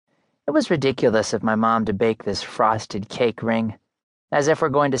It was ridiculous of my mom to bake this frosted cake ring, as if we're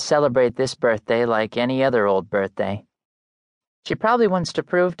going to celebrate this birthday like any other old birthday. She probably wants to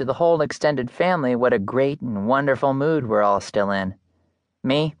prove to the whole extended family what a great and wonderful mood we're all still in.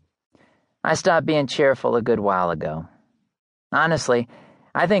 Me? I stopped being cheerful a good while ago. Honestly,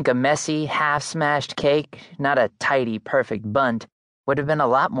 I think a messy, half-smashed cake, not a tidy, perfect bunt, would have been a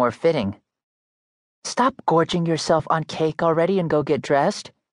lot more fitting. Stop gorging yourself on cake already and go get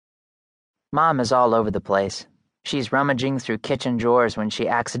dressed. Mom is all over the place. She's rummaging through kitchen drawers when she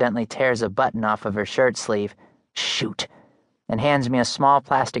accidentally tears a button off of her shirt sleeve. Shoot! And hands me a small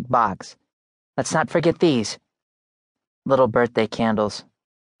plastic box. Let's not forget these. Little birthday candles.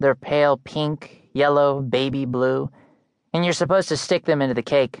 They're pale pink, yellow, baby blue, and you're supposed to stick them into the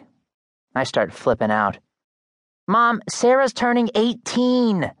cake. I start flipping out. Mom, Sarah's turning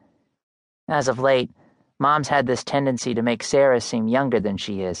 18! As of late, Mom's had this tendency to make Sarah seem younger than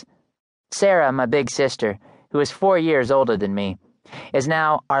she is. Sarah, my big sister, who is 4 years older than me, is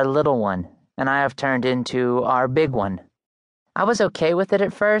now our little one, and I have turned into our big one. I was okay with it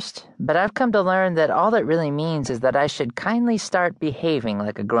at first, but I've come to learn that all it really means is that I should kindly start behaving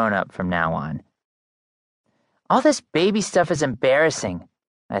like a grown-up from now on. All this baby stuff is embarrassing,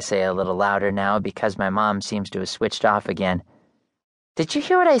 I say a little louder now because my mom seems to have switched off again. Did you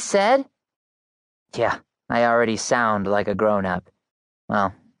hear what I said? Yeah, I already sound like a grown-up.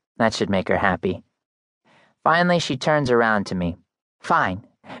 Well, that should make her happy. Finally, she turns around to me. Fine,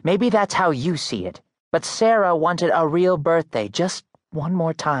 maybe that's how you see it. But Sarah wanted a real birthday, just one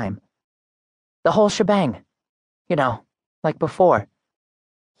more time. The whole shebang. You know, like before.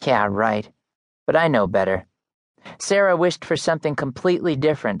 Yeah, right. But I know better. Sarah wished for something completely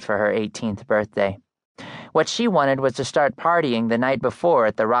different for her 18th birthday. What she wanted was to start partying the night before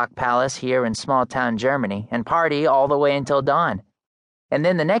at the Rock Palace here in small-town Germany and party all the way until dawn. And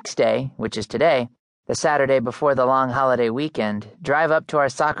then the next day, which is today, the Saturday before the long holiday weekend, drive up to our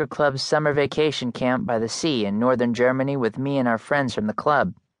soccer club's summer vacation camp by the sea in northern Germany with me and our friends from the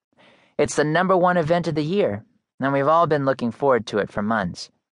club. It's the #1 event of the year, and we've all been looking forward to it for months.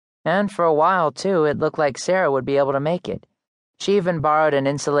 And for a while, too, it looked like Sarah would be able to make it. She even borrowed an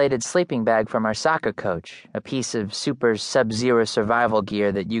insulated sleeping bag from our soccer coach, a piece of super sub-zero survival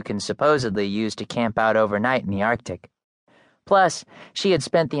gear that you can supposedly use to camp out overnight in the Arctic. Plus, she had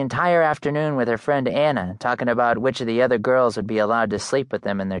spent the entire afternoon with her friend Anna talking about which of the other girls would be allowed to sleep with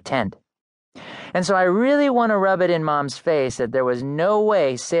them in their tent. And so I really want to rub it in Mom's face that there was no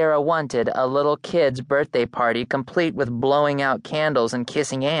way Sarah wanted a little kid's birthday party complete with blowing out candles and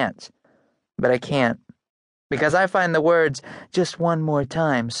kissing ants. But I can't, because I find the words, just one more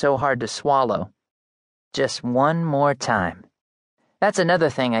time, so hard to swallow. Just one more time. That's another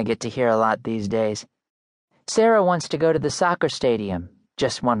thing I get to hear a lot these days. Sarah wants to go to the soccer stadium,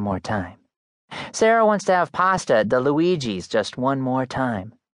 just one more time. Sarah wants to have pasta at the Luigi's, just one more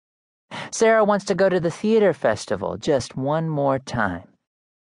time. Sarah wants to go to the theater festival, just one more time.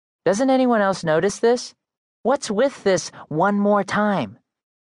 Doesn't anyone else notice this? What's with this one more time?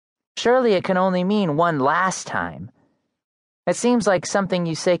 Surely it can only mean one last time. It seems like something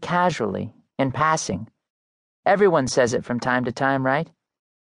you say casually, in passing. Everyone says it from time to time, right?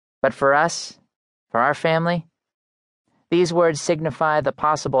 But for us, for our family, these words signify the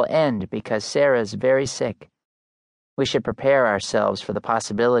possible end because Sarah's very sick. We should prepare ourselves for the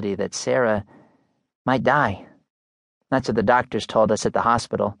possibility that Sarah might die. That's what the doctors told us at the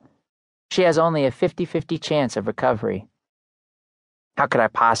hospital. She has only a 50-50 chance of recovery. How could I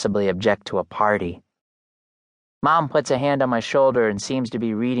possibly object to a party? Mom puts a hand on my shoulder and seems to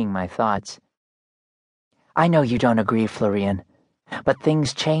be reading my thoughts. I know you don't agree, Florian, but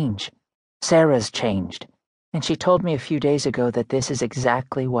things change. Sarah's changed, and she told me a few days ago that this is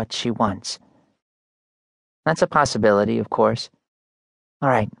exactly what she wants. That's a possibility, of course. All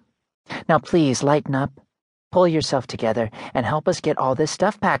right, now please lighten up, pull yourself together, and help us get all this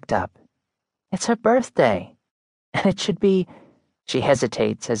stuff packed up. It's her birthday, and it should be... She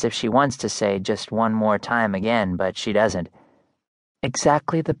hesitates as if she wants to say just one more time again, but she doesn't.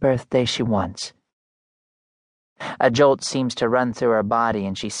 Exactly the birthday she wants. A jolt seems to run through her body,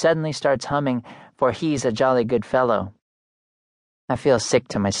 and she suddenly starts humming, "For He's a Jolly Good Fellow." I feel sick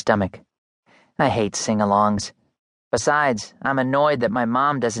to my stomach. I hate sing-alongs. Besides, I'm annoyed that my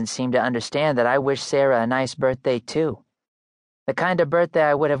mom doesn't seem to understand that I wish Sarah a nice birthday, too. The kind of birthday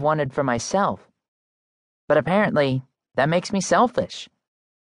I would have wanted for myself. But apparently, that makes me selfish.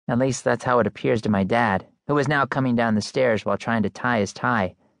 At least that's how it appears to my dad, who is now coming down the stairs while trying to tie his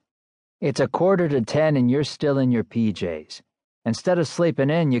tie. It's 9:45 and you're still in your PJs. Instead of sleeping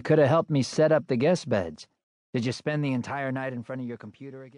in, you could have helped me set up the guest beds. Did you spend the entire night in front of your computer again?